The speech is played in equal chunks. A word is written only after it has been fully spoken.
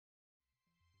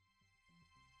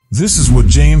This is what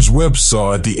James Webb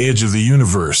saw at the edge of the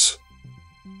universe.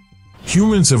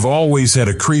 Humans have always had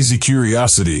a crazy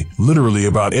curiosity, literally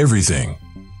about everything.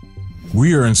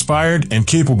 We are inspired and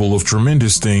capable of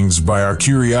tremendous things by our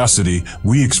curiosity.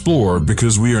 We explore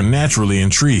because we are naturally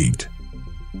intrigued.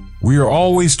 We are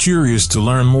always curious to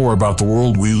learn more about the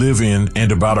world we live in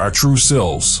and about our true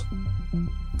selves.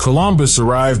 Columbus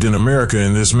arrived in America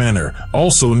in this manner.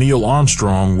 Also, Neil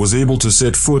Armstrong was able to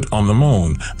set foot on the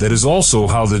moon. That is also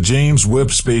how the James Webb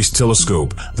Space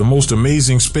Telescope, the most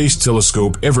amazing space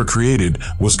telescope ever created,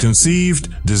 was conceived,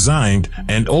 designed,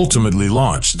 and ultimately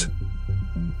launched.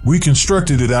 We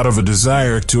constructed it out of a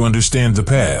desire to understand the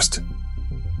past.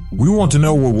 We want to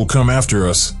know what will come after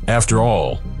us, after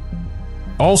all.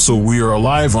 Also, we are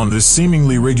alive on this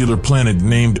seemingly regular planet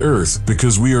named Earth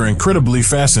because we are incredibly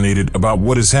fascinated about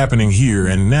what is happening here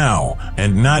and now,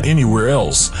 and not anywhere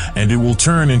else, and it will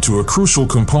turn into a crucial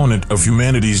component of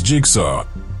humanity's jigsaw.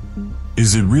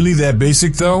 Is it really that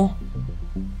basic, though?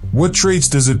 What traits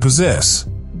does it possess?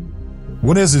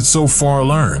 What has it so far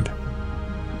learned?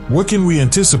 What can we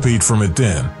anticipate from it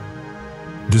then?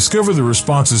 Discover the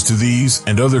responses to these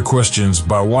and other questions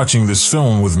by watching this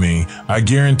film with me. I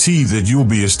guarantee that you'll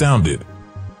be astounded.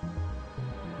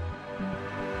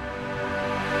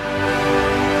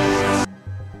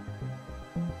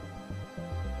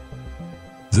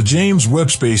 The James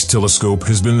Webb Space Telescope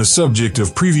has been the subject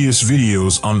of previous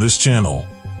videos on this channel.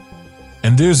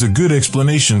 And there's a good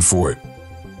explanation for it.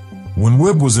 When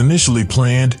Webb was initially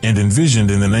planned and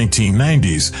envisioned in the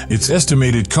 1990s, its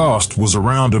estimated cost was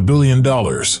around $1 billion.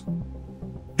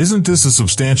 Isn't this a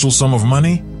substantial sum of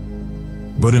money?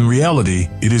 But in reality,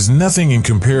 it is nothing in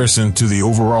comparison to the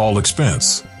overall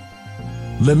expense.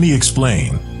 Let me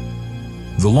explain.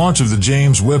 The launch of the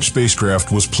James Webb spacecraft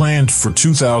was planned for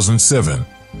 2007.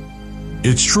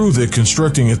 It's true that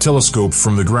constructing a telescope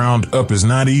from the ground up is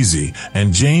not easy,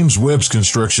 and James Webb's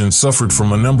construction suffered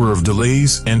from a number of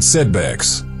delays and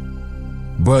setbacks.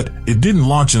 But it didn't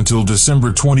launch until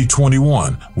December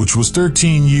 2021, which was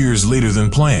 13 years later than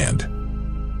planned.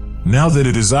 Now that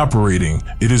it is operating,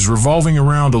 it is revolving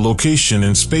around a location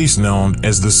in space known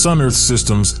as the Sun-Earth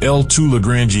System's L2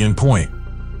 Lagrangian point.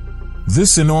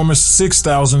 This enormous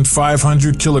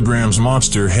 6,500 kilograms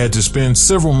monster had to spend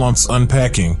several months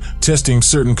unpacking, testing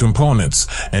certain components,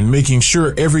 and making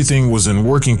sure everything was in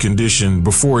working condition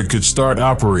before it could start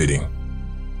operating.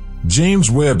 James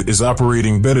Webb is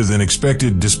operating better than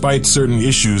expected despite certain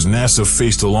issues NASA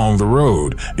faced along the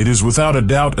road. It is without a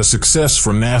doubt a success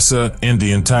for NASA and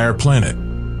the entire planet.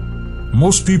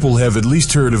 Most people have at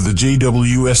least heard of the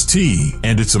JWST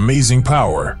and its amazing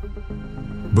power.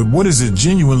 But what is it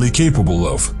genuinely capable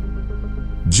of?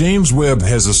 James Webb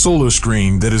has a solar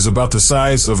screen that is about the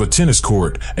size of a tennis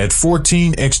court at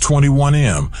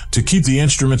 14x21 to keep the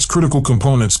instrument's critical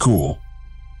components cool.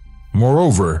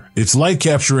 Moreover, its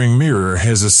light-capturing mirror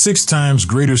has a 6 times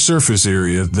greater surface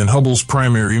area than Hubble's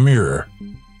primary mirror.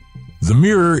 The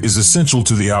mirror is essential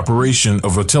to the operation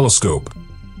of a telescope.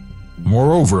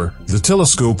 Moreover, the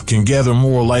telescope can gather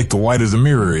more light the wider the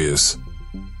mirror is.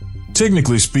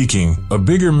 Technically speaking, a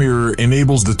bigger mirror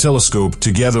enables the telescope to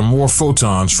gather more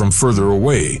photons from further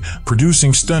away,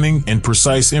 producing stunning and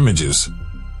precise images.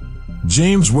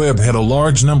 James Webb had a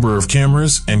large number of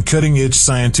cameras and cutting-edge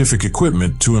scientific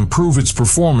equipment to improve its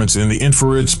performance in the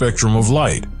infrared spectrum of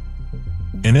light.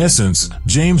 In essence,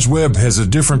 James Webb has a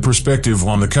different perspective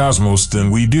on the cosmos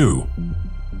than we do.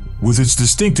 With its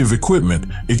distinctive equipment,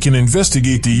 it can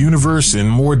investigate the universe in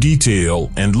more detail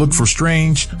and look for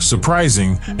strange,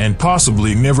 surprising, and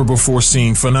possibly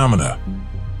never-before-seen phenomena.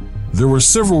 There were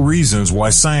several reasons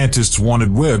why scientists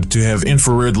wanted Webb to have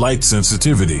infrared light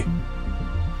sensitivity.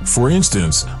 For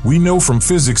instance, we know from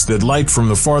physics that light from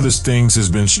the farthest things has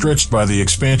been stretched by the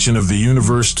expansion of the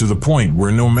universe to the point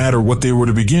where no matter what they were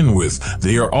to begin with,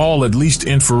 they are all at least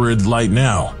infrared light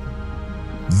now.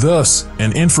 Thus,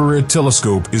 an infrared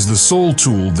telescope is the sole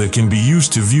tool that can be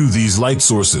used to view these light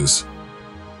sources.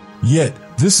 Yet,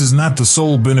 this is not the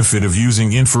sole benefit of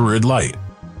using infrared light.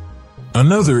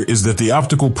 Another is that the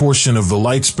optical portion of the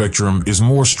light spectrum is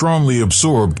more strongly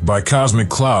absorbed by cosmic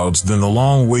clouds than the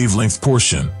long wavelength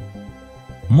portion.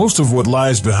 Most of what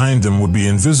lies behind them would be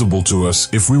invisible to us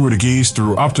if we were to gaze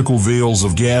through optical veils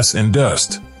of gas and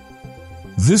dust.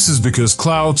 This is because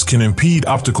clouds can impede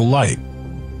optical light.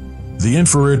 The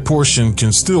infrared portion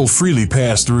can still freely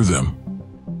pass through them.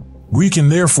 We can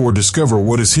therefore discover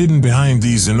what is hidden behind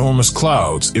these enormous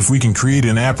clouds if we can create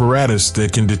an apparatus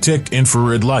that can detect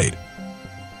infrared light.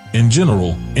 In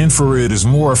general, infrared is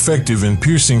more effective in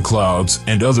piercing clouds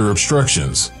and other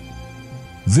obstructions.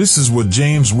 This is what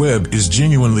James Webb is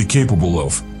genuinely capable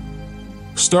of.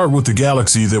 Start with the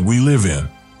galaxy that we live in.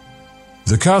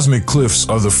 The cosmic cliffs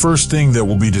are the first thing that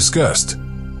will be discussed.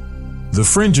 The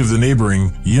fringe of the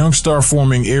neighboring, young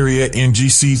star-forming area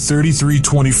NGC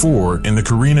 3324 in the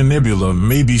Carina Nebula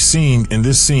may be seen in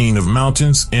this scene of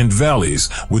mountains and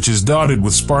valleys, which is dotted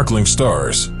with sparkling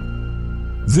stars.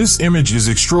 This image is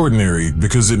extraordinary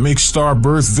because it makes star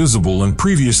birth visible in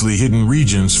previously hidden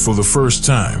regions for the first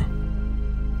time.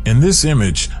 In this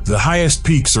image, the highest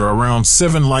peaks are around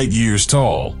 7 light-years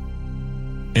tall.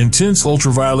 Intense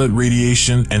ultraviolet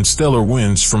radiation and stellar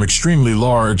winds from extremely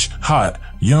large, hot,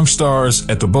 young stars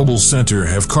at the bubble's center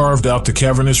have carved out the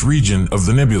cavernous region of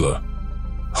the nebula.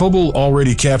 Hubble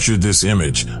already captured this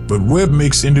image, but Webb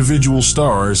makes individual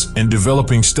stars and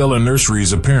developing stellar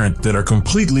nurseries apparent that are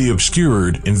completely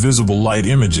obscured in visible light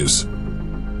images.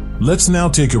 Let's now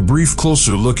take a brief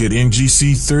closer look at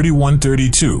NGC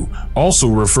 3132, also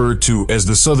referred to as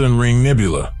the Southern Ring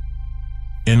Nebula.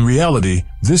 In reality,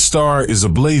 this star is a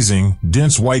blazing,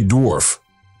 dense white dwarf.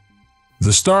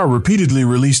 The star repeatedly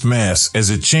released mass as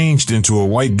it changed into a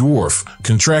white dwarf,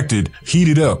 contracted,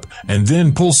 heated up, and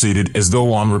then pulsated as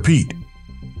though on repeat.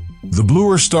 The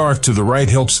bluer star to the right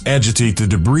helps agitate the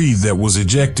debris that was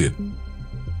ejected.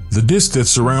 The disk that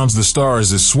surrounds the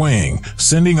stars is swaying,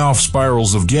 sending off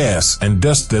spirals of gas and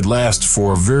dust that last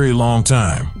for a very long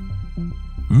time.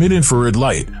 Mid-infrared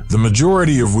light, the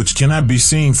majority of which cannot be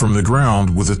seen from the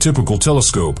ground with a typical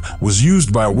telescope, was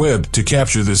used by Webb to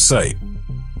capture this sight.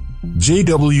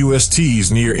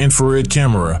 JWST's near-infrared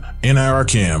camera,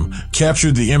 NIRCam,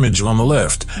 captured the image on the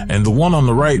left, and the one on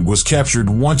the right was captured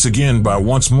once again by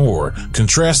once more.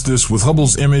 Contrast this with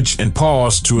Hubble's image and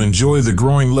pause to enjoy the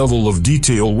growing level of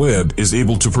detail Webb is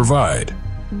able to provide.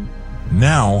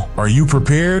 Now, are you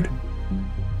prepared?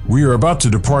 We are about to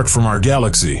depart from our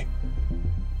galaxy.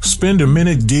 Spend a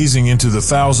minute gazing into the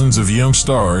thousands of young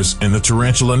stars in the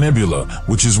Tarantula Nebula,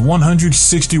 which is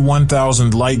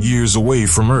 161,000 light-years away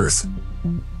from Earth.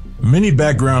 Many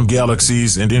background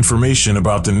galaxies and information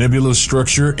about the nebula's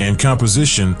structure and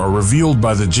composition are revealed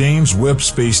by the James Webb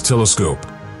Space Telescope.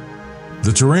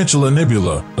 The Tarantula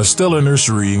Nebula, a stellar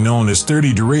nursery known as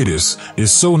 30 Doradus,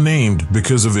 is so named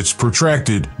because of its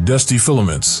protracted, dusty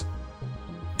filaments.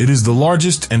 It is the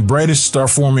largest and brightest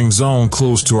star-forming zone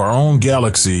close to our own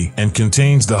galaxy and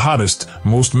contains the hottest,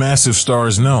 most massive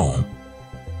stars known.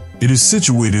 It is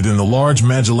situated in the Large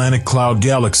Magellanic Cloud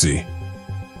galaxy.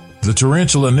 The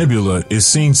Tarantula Nebula is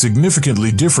seen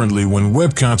significantly differently when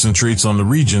Webb concentrates on the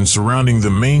region surrounding the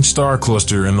main star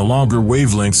cluster and the longer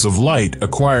wavelengths of light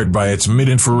acquired by its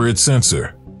mid-infrared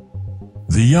sensor.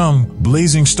 The young,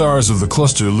 blazing stars of the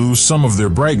cluster lose some of their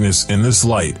brightness in this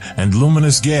light, and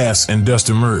luminous gas and dust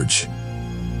emerge.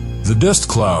 The dust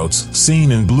clouds,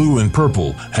 seen in blue and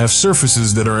purple, have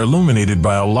surfaces that are illuminated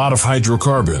by a lot of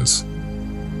hydrocarbons.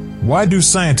 Why do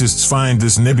scientists find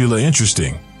this nebula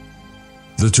interesting?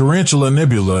 The Tarantula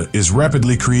Nebula is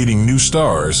rapidly creating new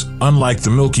stars, unlike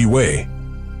the Milky Way.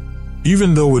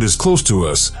 Even though it is close to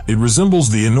us, it resembles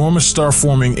the enormous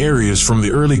star-forming areas from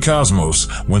the early cosmos,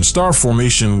 when star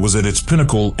formation was at its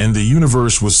pinnacle and the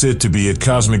universe was said to be at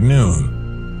cosmic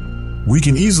noon. We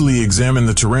can easily examine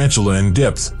the tarantula in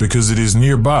depth because it is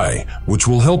nearby, which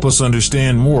will help us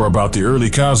understand more about the early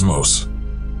cosmos.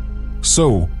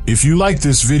 So, if you like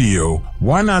this video,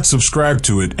 why not subscribe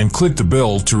to it and click the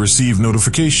bell to receive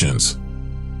notifications?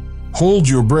 Hold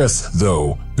your breath,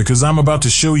 though, because I'm about to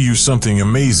show you something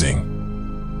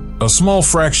amazing. A small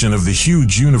fraction of the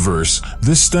huge universe,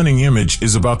 this stunning image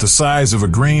is about the size of a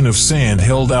grain of sand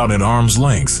held out at arm's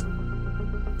length.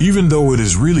 Even though it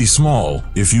is really small,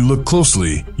 if you look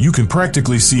closely, you can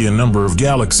practically see a number of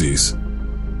galaxies.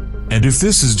 And if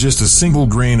this is just a single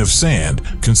grain of sand,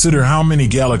 consider how many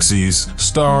galaxies,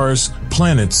 stars,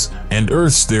 planets, and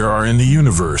Earths there are in the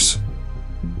universe.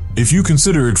 If you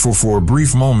consider it for a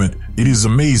brief moment, it is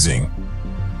amazing.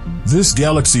 This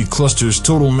galaxy cluster's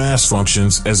total mass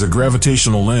functions as a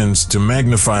gravitational lens to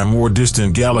magnify more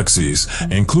distant galaxies,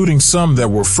 including some that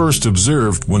were first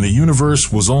observed when the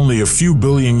universe was only a few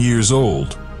billion years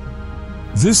old.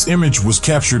 This image was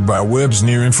captured by Webb's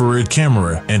near-infrared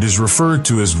camera and is referred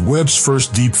to as Webb's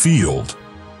first deep field.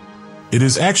 It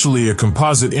is actually a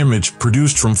composite image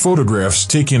produced from photographs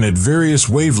taken at various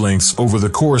wavelengths over the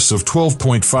course of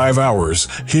 12.5 hours,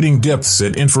 hitting depths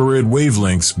at infrared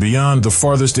wavelengths beyond the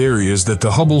farthest areas that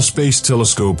the Hubble Space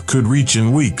Telescope could reach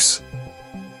in weeks.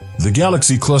 The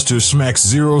galaxy cluster SMACS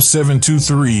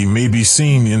 0723 may be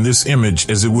seen in this image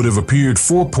as it would have appeared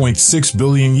 4.6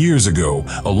 billion years ago,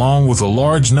 along with a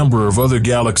large number of other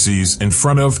galaxies in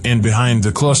front of and behind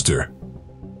the cluster.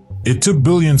 It took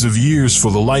billions of years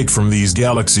for the light from these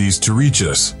galaxies to reach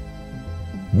us.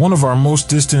 One of our most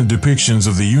distant depictions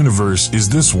of the universe is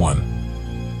this one.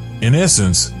 In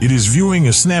essence, it is viewing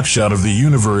a snapshot of the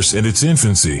universe at its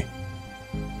infancy.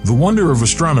 The wonder of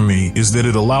astronomy is that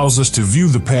it allows us to view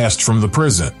the past from the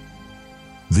present.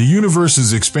 The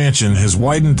universe's expansion has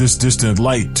widened this distant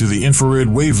light to the infrared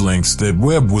wavelengths that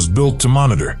Webb was built to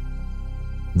monitor.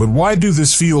 But why do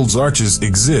this field's arches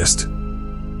exist?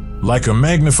 Like a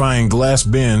magnifying glass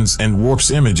bends and warps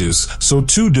images, so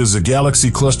too does a galaxy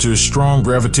cluster's strong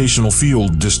gravitational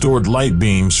field distort light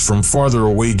beams from farther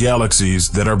away galaxies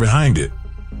that are behind it.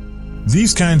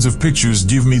 These kinds of pictures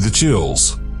give me the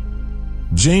chills.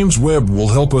 James Webb will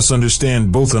help us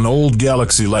understand both an old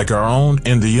galaxy like our own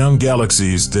and the young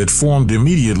galaxies that formed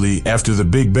immediately after the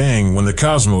Big Bang, when the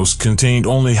cosmos contained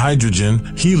only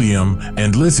hydrogen, helium,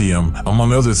 and lithium,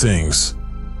 among other things.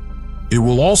 It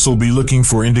will also be looking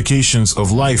for indications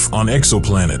of life on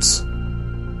exoplanets.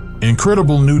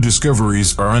 Incredible new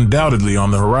discoveries are undoubtedly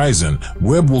on the horizon.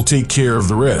 Webb will take care of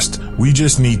the rest. We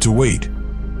just need to wait.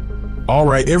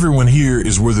 Alright everyone, here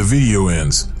is where the video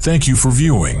ends. Thank you for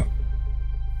viewing.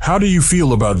 How do you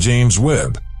feel about James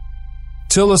Webb?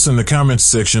 Tell us in the comments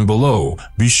section below.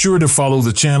 Be sure to follow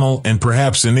the channel and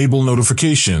perhaps enable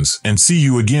notifications, and see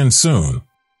you again soon.